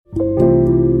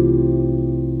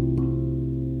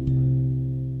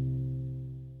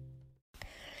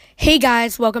Hey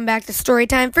guys, welcome back to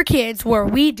Storytime for Kids, where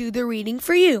we do the reading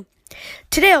for you.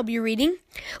 Today I'll be reading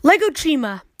Lego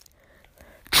Chima,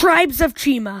 Tribes of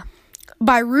Chima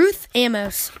by Ruth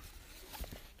Amos.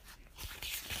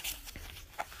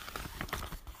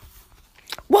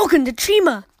 Welcome to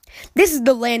Chima. This is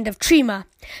the land of Chima.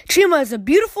 Chima is a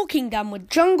beautiful kingdom with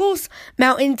jungles,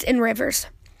 mountains, and rivers.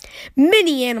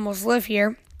 Many animals live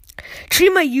here.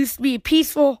 Chima used to be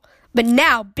peaceful, but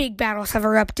now big battles have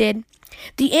erupted.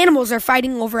 The animals are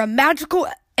fighting over a magical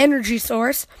energy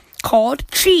source called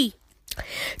Chi.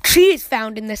 Chi is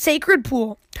found in the sacred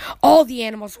pool. All the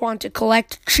animals want to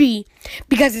collect Chi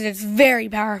because it is very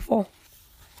powerful.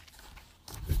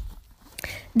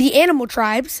 The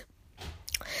animals'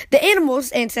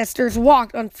 ancestors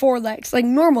walked on four legs like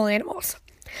normal animals.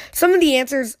 Some of the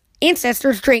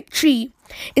ancestors drank Chi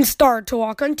and started to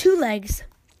walk on two legs.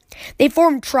 They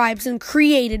formed tribes and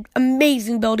created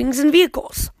amazing buildings and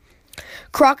vehicles.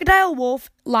 Crocodile, wolf,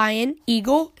 lion,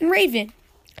 eagle, and raven.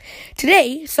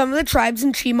 Today, some of the tribes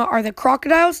in Chima are the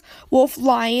crocodiles, wolf,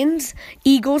 lions,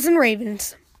 eagles, and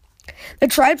ravens. The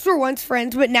tribes were once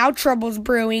friends, but now trouble's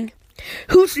brewing.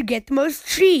 Who should get the most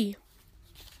Chi?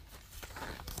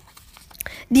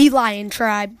 The lion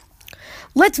tribe.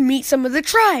 Let's meet some of the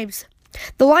tribes.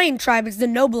 The lion tribe is the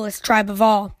noblest tribe of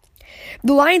all.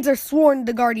 The lions are sworn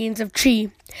the guardians of Chi.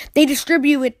 They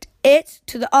distribute it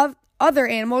to the other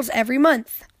animals every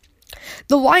month.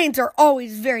 The lions are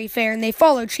always very fair and they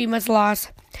follow Chima's laws.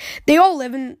 They all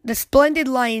live in the splendid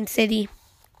Lion City.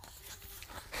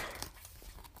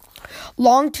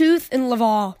 Longtooth and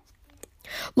Laval.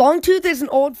 Longtooth is an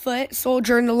old foot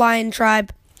soldier in the lion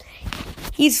tribe.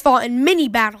 He's fought in many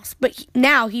battles, but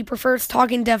now he prefers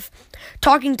talking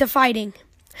to fighting.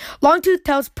 Longtooth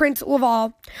tells Prince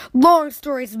Laval long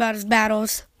stories about his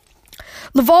battles.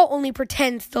 Laval only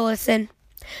pretends to listen.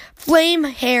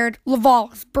 Flame-haired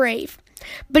Laval is brave,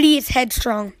 but he is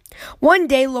headstrong. One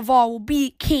day Laval will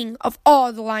be king of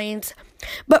all the lions,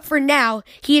 but for now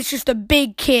he is just a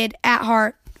big kid at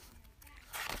heart.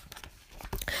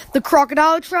 The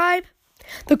crocodile tribe?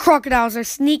 The crocodiles are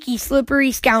sneaky,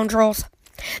 slippery scoundrels.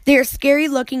 They are scary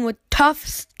looking with tough,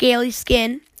 scaly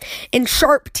skin and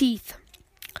sharp teeth.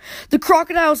 The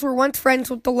crocodiles were once friends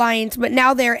with the lions, but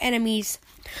now they are enemies.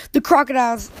 The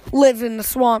crocodiles live in the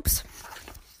swamps.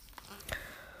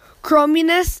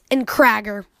 Chrominus and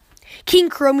Cragger. King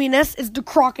Chrominus is the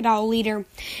crocodile leader,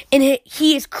 and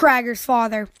he is Cragger's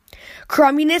father.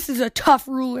 Chrominus is a tough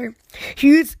ruler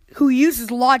who uses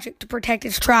logic to protect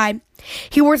his tribe.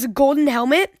 He wears a golden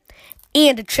helmet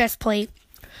and a chest plate.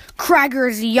 Cragger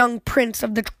is a young prince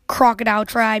of the crocodile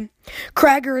tribe.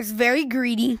 Cragger is very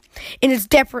greedy and is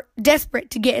desperate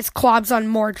to get his claws on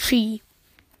more Chi.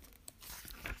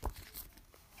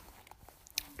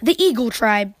 The eagle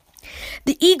tribe.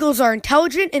 The eagles are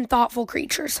intelligent and thoughtful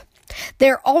creatures. They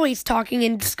are always talking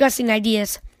and discussing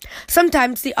ideas.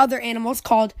 Sometimes the other animals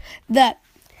called the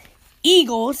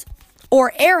eagles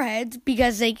or airheads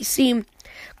because they seem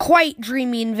quite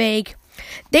dreamy and vague.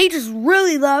 They just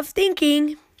really love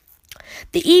thinking.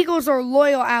 The eagles are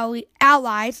loyal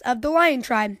allies of the lion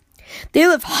tribe. They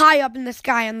live high up in the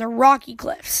sky on the rocky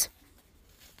cliffs.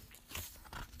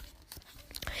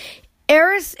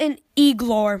 Eris and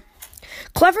Eaglor.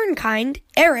 Clever and kind,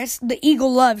 Eris, the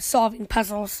eagle, loves solving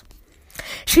puzzles.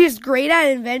 She is great at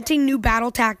inventing new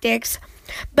battle tactics,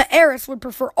 but Eris would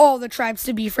prefer all the tribes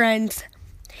to be friends.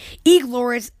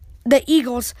 Eaglor is the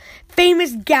eagle's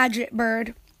famous gadget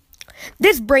bird.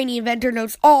 This brainy inventor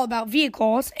knows all about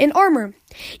vehicles and armor.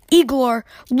 Eaglor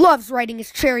loves riding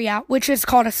his chariot, which is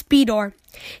called a speedor.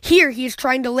 Here he is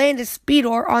trying to land his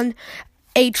speedor on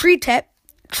a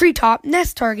treetop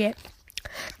nest target.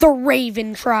 The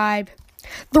Raven tribe.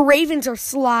 The ravens are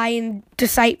sly and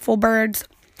deceitful birds.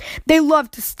 They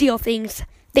love to steal things.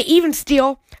 They even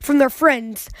steal from their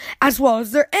friends as well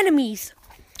as their enemies.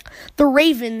 The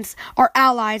ravens are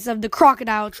allies of the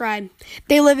crocodile tribe.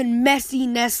 They live in messy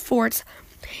nest forts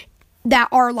that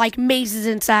are like mazes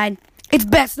inside. It's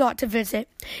best not to visit.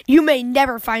 You may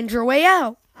never find your way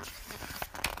out.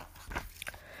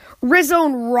 Rizzo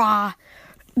and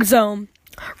Razome.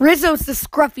 Rizzo's the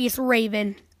scruffiest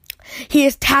raven. He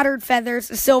has tattered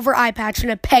feathers, a silver eye patch,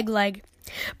 and a peg leg.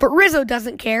 But Rizzo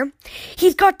doesn't care.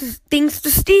 He's got things to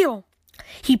steal.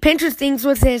 He pinches things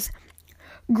with his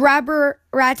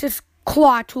Grabber-Ratus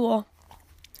claw tool.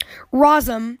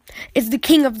 Razome is the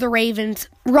king of the ravens.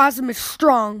 Razome is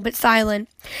strong but silent.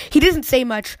 He doesn't say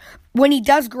much. When he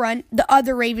does grunt, the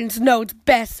other ravens know it's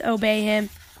best to obey him.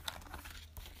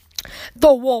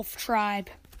 The wolf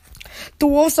tribe. The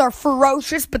wolves are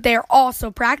ferocious, but they are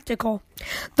also practical.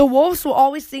 The wolves will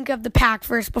always think of the pack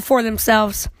first before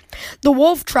themselves. The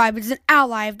wolf tribe is an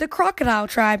ally of the crocodile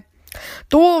tribe.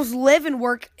 The wolves live and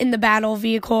work in the battle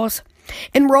vehicles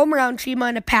and roam around Chima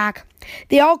in a pack.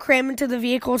 They all cram into the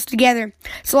vehicles together,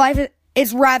 so life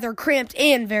is rather cramped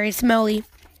and very smelly.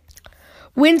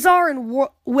 Windsor and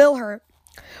Wilhur.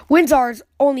 Windsor is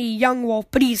only a young wolf,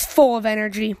 but he's full of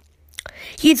energy.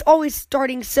 He's always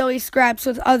starting silly scraps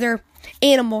with other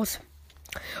animals.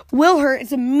 Wilhur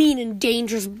is a mean and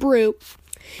dangerous brute.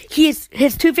 His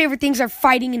two favorite things are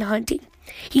fighting and hunting.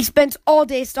 He spends all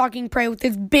day stalking prey with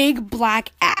his big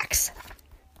black axe.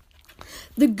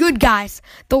 The good guys,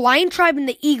 the lion tribe and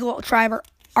the eagle tribe,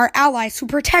 are allies who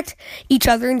protect each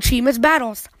other in Chima's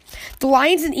battles. The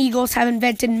lions and eagles have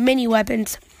invented many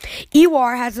weapons.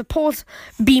 Ewar has a pulse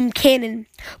beam cannon.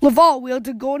 Laval wields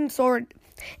a golden sword.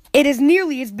 It is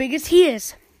nearly as big as he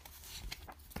is.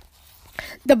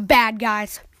 The bad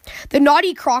guys. The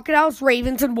naughty crocodiles,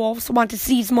 ravens, and wolves want to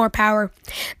seize more power.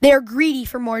 They are greedy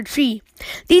for more chi.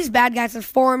 These bad guys have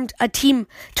formed a team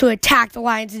to attack the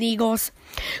lions and eagles.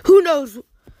 Who knows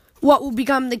what will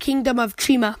become the kingdom of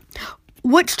Chima?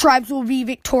 Which tribes will be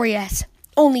victorious?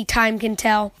 Only time can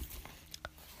tell.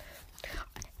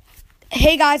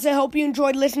 Hey guys, I hope you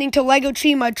enjoyed listening to Lego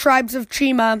Chima, Tribes of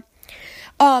Chima.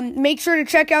 Make sure to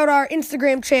check out our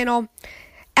Instagram channel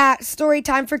at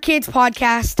Storytime for Kids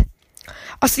Podcast.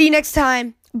 I'll see you next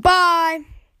time. Bye!